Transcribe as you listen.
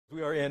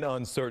We are in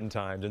uncertain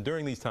times, and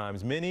during these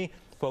times, many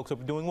folks are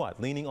doing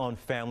what? Leaning on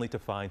family to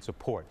find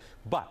support.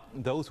 But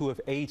those who have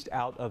aged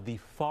out of the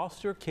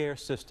foster care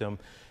system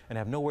and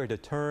have nowhere to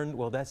turn,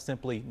 well, that's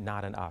simply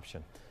not an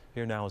option.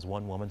 Here now is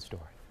one woman's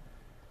story.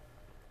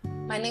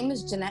 My name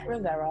is Jeanette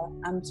Rivera.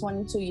 I'm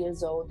 22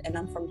 years old and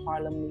I'm from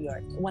Harlem, New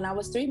York. When I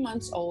was 3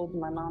 months old,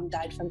 my mom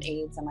died from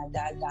AIDS and my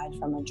dad died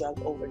from a drug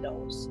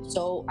overdose.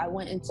 So I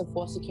went into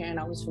foster care and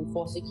I was from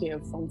foster care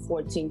from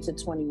 14 to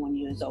 21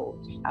 years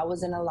old. I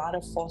was in a lot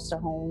of foster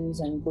homes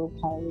and group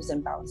homes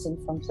and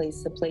bouncing from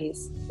place to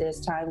place.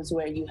 There's times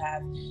where you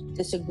have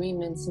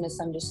disagreements,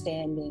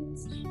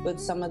 misunderstandings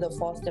with some of the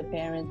foster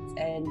parents,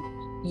 and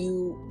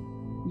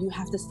you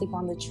have to sleep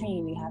on the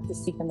train, you have to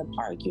sleep in the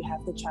park, you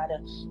have to try to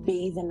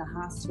bathe in the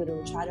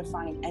hospital, try to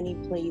find any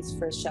place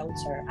for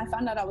shelter. I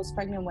found out I was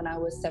pregnant when I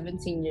was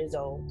 17 years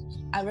old.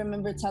 I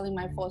remember telling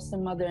my foster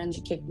mother and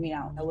she kicked me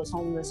out. I was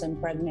homeless and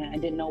pregnant. I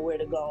didn't know where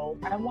to go.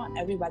 I want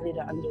everybody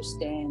to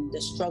understand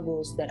the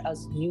struggles that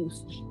us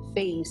youth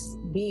face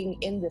being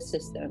in the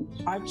system.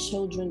 Our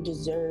children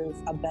deserve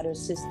a better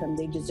system.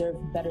 They deserve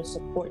better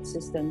support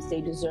systems. They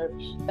deserve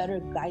better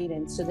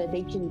guidance so that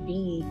they can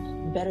be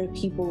better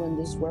people in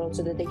this world,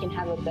 so that they can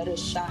have a better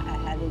shot at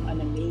having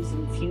an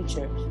amazing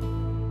future.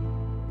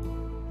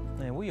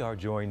 And we are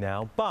joined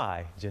now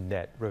by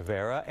Jeanette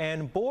Rivera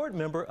and board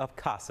member of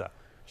CASA,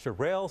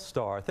 Sherelle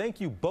Starr.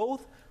 Thank you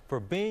both for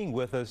being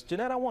with us.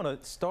 Jeanette, I want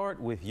to start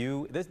with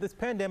you. This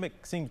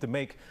pandemic seems to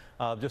make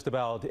just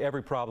about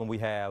every problem we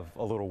have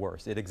a little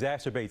worse. It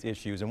exacerbates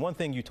issues. And one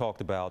thing you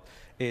talked about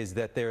is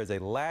that there is a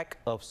lack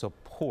of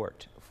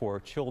support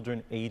for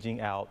children aging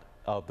out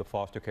of the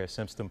foster care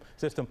system.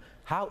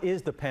 How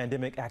is the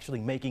pandemic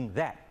actually making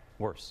that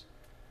worse?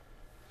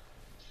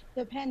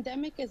 The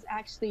pandemic is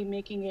actually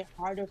making it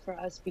harder for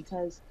us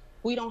because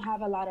we don't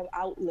have a lot of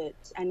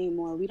outlets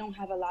anymore. We don't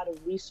have a lot of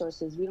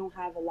resources. We don't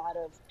have a lot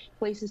of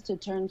places to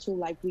turn to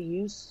like we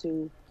used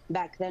to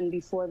back then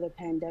before the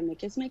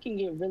pandemic. It's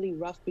making it really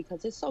rough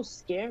because it's so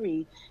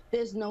scary.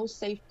 There's no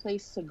safe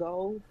place to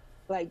go.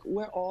 Like,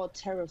 we're all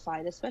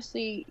terrified,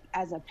 especially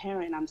as a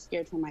parent. I'm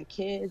scared for my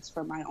kids,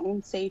 for my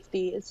own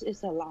safety.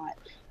 It's a lot.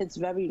 It's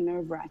very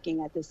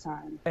nerve-wracking at this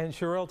time. And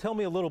Sherelle, tell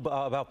me a little bit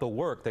about the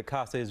work that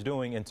CASA is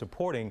doing in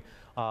supporting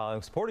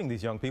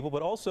these young people,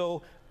 but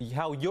also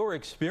how your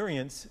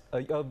experience,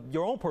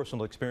 your own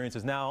personal experience,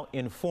 is now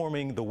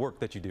informing the work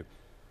that you do.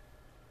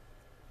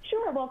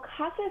 Sure. Well,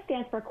 CASA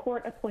stands for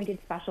Court-Appointed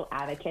Special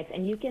Advocates,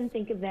 and you can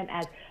think of them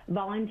as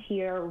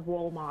volunteer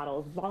role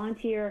models,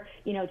 volunteer,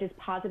 just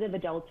positive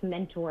adults,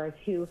 mentors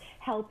who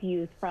help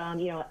youth from,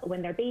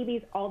 when they're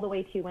babies all the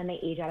way to when they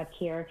age out of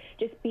care,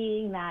 just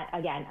being that,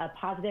 again, a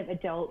positive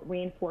adult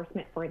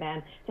reinforcement for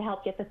them to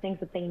help get the things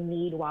that they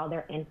need while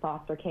they're in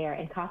foster care.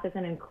 And CASA is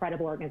an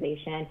incredible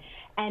organization.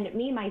 And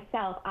me,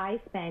 myself, I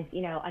spent,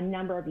 a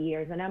number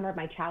of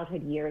my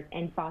childhood years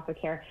in foster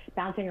care,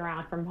 bouncing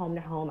around from home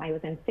to home. I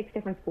was in 6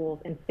 different schools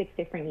in 6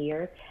 different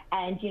years.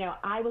 And,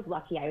 I was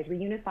lucky. I was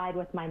reunified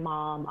with my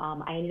mom.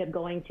 I ended up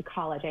going to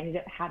college. I ended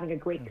up having a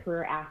great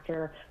career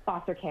after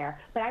foster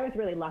care. But I was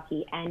really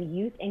lucky. And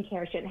youth in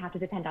care shouldn't have to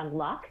depend on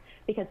luck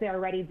because they're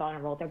already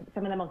vulnerable. They're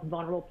some of the most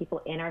vulnerable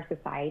people in our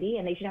society,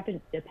 and they should have to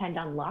depend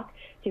on luck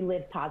to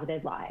live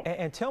positive lives.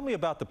 And tell me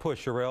about the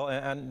push, Sherelle.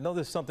 And I know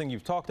this is something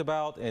you've talked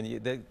about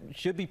and that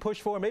should be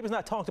pushed for. Maybe it's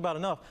not talked about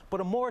enough, but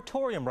a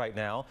moratorium right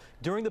now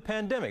during the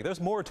pandemic. There's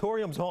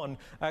moratoriums on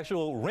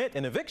actual rent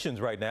and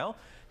evictions right now.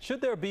 Should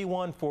there be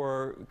one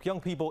for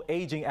young people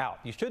aging out?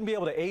 You shouldn't be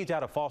able to age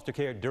out of foster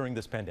care during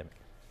this pandemic.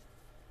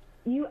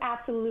 You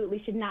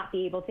absolutely should not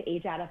be able to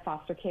age out of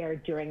foster care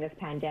during this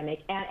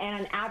pandemic. And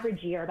an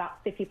average year,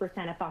 about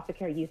 50% of foster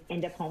care youth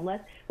end up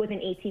homeless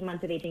within 18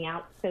 months of aging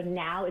out. So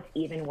now it's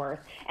even worse.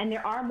 And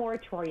there are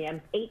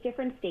moratoriums. 8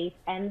 different states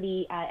and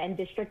the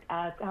District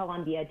of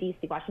Columbia,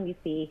 D.C., Washington,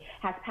 D.C.,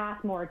 has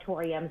passed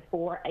moratoriums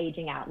for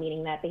aging out,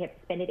 meaning that they have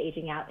suspended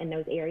aging out in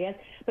those areas.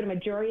 But a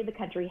majority of the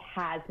country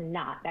has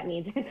not. That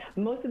means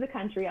most of the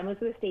country,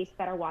 most of the states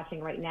that are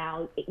watching right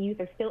now, youth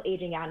are still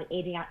aging out and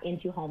aging out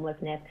into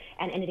homelessness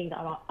and ending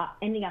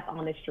up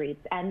on the streets.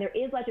 And there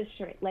is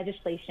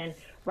legislation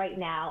right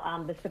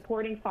now, the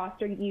Supporting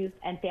Foster Youth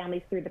and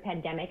Families Through the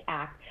Pandemic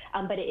Act,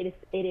 but it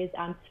is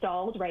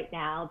stalled right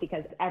now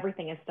because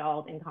everything is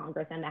stalled in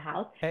Congress and the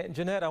House. And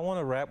Jeanette, I want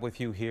to wrap with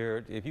you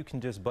here. If you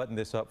can just button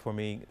this up for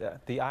me.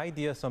 The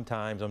idea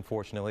sometimes,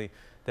 unfortunately,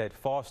 that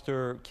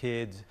foster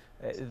kids,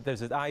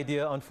 there's this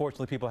idea,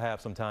 unfortunately, people have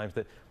sometimes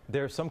that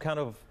there's some kind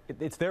of,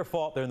 it's their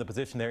fault they're in the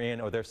position they're in,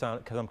 or there's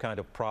some kind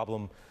of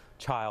problem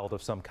child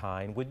of some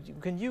kind.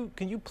 Can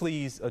you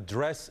please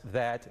address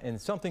that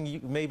and something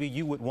maybe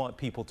you would want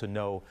people to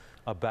know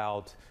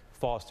about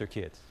foster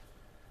kids?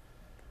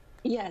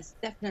 Yes,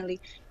 definitely.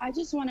 I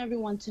just want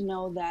everyone to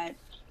know that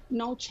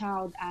no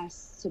child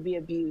asks to be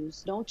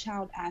abused. No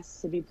child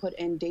asks to be put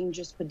in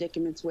dangerous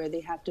predicaments where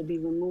they have to be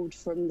removed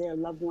from their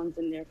loved ones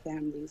and their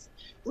families.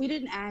 We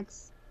didn't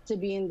ask to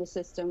be in the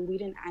system. We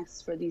didn't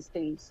ask for these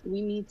things.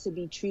 We need to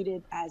be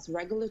treated as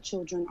regular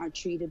children are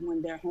treated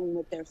when they're home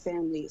with their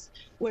families.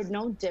 We're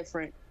no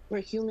different.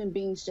 We're human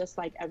beings just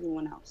like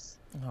everyone else.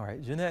 All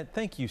right, Jeanette,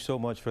 thank you so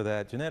much for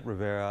that. Jeanette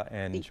Rivera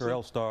and Thank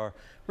Sherelle you. Starr,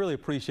 really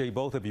appreciate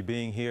both of you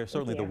being here.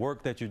 Certainly the you.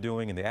 work that you're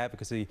doing and the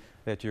advocacy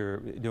that you're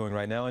doing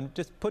right now, and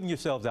just putting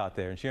yourselves out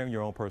there and sharing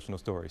your own personal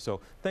story.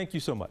 So thank you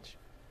so much.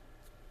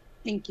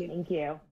 Thank you. Thank you.